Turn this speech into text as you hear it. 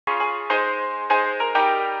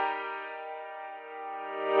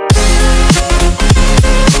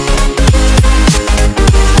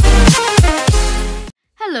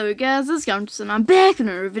Hello guys, this is Countess and I'm back with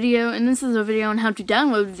another video, and this is a video on how to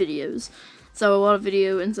download videos. So a lot of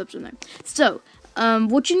video and stuff in there. So,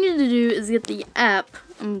 what you need to do is get the app.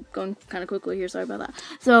 I'm going kind of quickly here, sorry about that.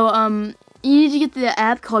 So, you need to get the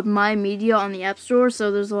app called My Media on the App Store.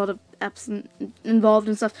 So there's a lot of apps involved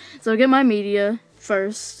and stuff. So get My Media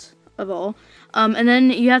first of all. And then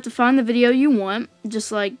you have to find the video you want,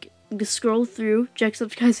 just scroll through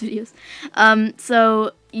Jacksepticeye's videos.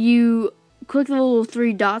 So you click the little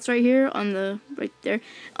 3 dots right here on right there,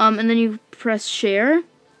 and then you press share,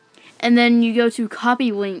 and then you go to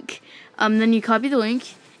copy link. Then you copy the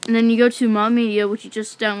link, and then you go to My Media, which you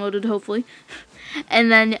just downloaded hopefully,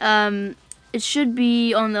 and then it should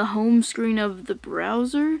be on the home screen of the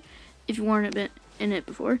browser if you weren't in it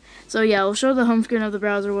before. So yeah, it'll show the home screen of the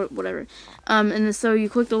browser, whatever. And then, so you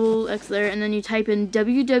click the little X there, and then you type in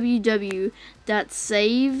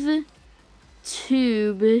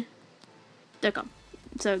www.savetube.com.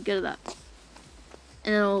 So go to that,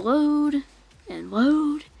 and it'll load and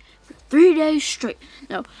load for 3 days straight.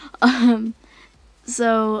 No, just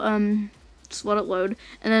let it load,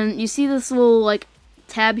 and then you see this little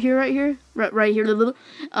tab here, right here, it'll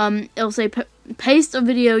say paste a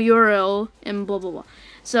video URL and blah blah blah.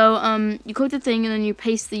 So you click the thing and then you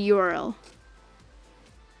paste the URL,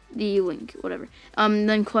 the link, whatever.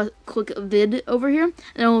 Then click vid over here,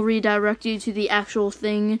 and it will redirect you to the actual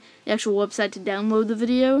thing, the actual website to download the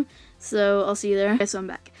video. So I'll see you there. Okay, so I'm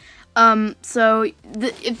back. So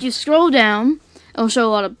if you scroll down, it'll show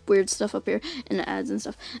a lot of weird stuff up here and the ads and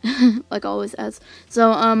stuff, like always ads.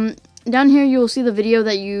 So down here you'll see the video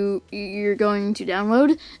that you're going to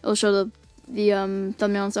download. It'll show the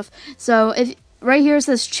thumbnail and stuff. So if right here it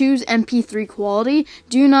says choose MP3 quality,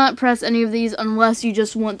 do not press any of these unless you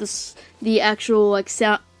just want the actual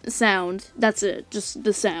sound. That's it, just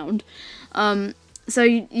the sound. So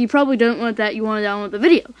you probably don't want that. You want to download the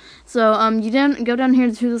video. So you then go down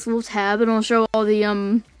here to this little tab, and it'll show all the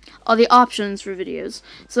options for videos.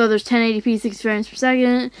 So there's 1080p 60 frames per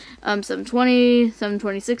second, 720,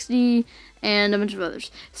 720 60, and a bunch of others.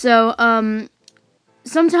 So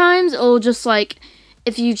sometimes it'll just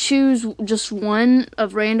if you choose just one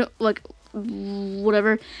of random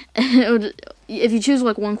whatever, if you choose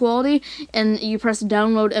one quality and you press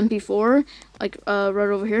download MP4 right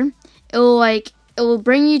over here, it will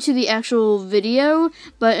bring you to the actual video,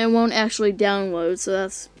 but it won't actually download. So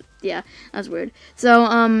that's weird.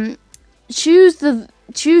 So choose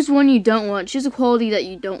one you don't want. Choose a quality that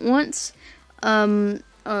you don't want.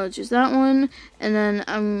 Choose that one,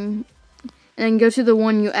 and then go to the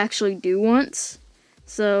one you actually do want.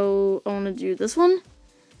 So I want to do this one.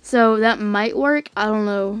 So that might work. I don't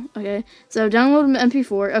know. Okay. So download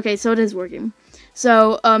MP4. Okay, so it is working.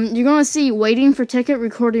 So you're gonna see waiting for ticket,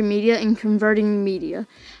 recording media, and converting media.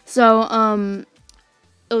 So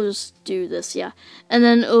it'll just do this, yeah. And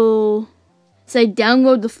then it'll say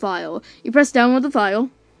download the file. You press download the file,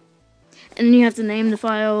 and then you have to name the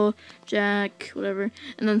file, Jack, whatever,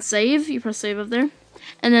 and then save. You press save up there,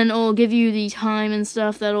 and then it'll give you the time and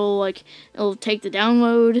stuff that'll it'll take the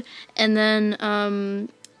download. And then I'm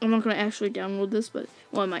not gonna actually download this, but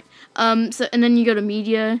well, I might. So and then you go to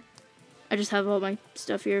media. I just have all my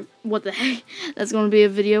stuff here. What the heck? That's gonna be a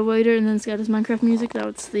video later, and then it's got his Minecraft music.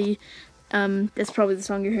 That's probably the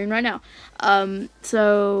song you're hearing right now.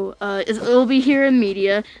 It'll be here in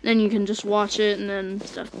media, and then you can just watch it and then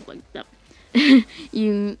stuff like that.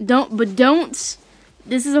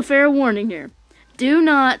 This is a fair warning here. Do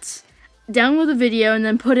not download the video and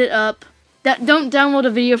then put it up. Don't download a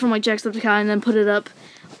video from Jacksepticeye and then put it up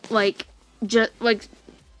don't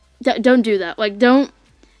do that. Don't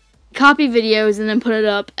copy videos and then put it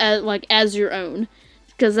up as your own,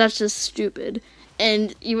 because that's just stupid.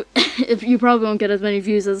 And you probably won't get as many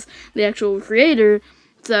views as the actual creator,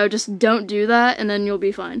 so just don't do that, and then you'll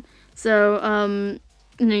be fine. So, and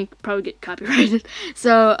then you probably get copyrighted.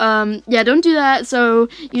 So, yeah, don't do that. So,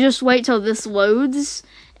 you just wait till this loads,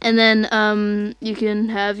 and then, you can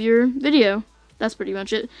have your video. That's pretty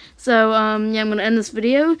much it. So, yeah, I'm gonna end this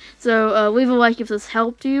video. So, leave a like if this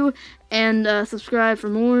helped you, and, subscribe for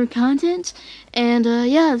more content. And,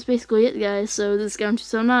 yeah, that's basically it, guys. So, this is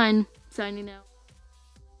Countess 09, signing out.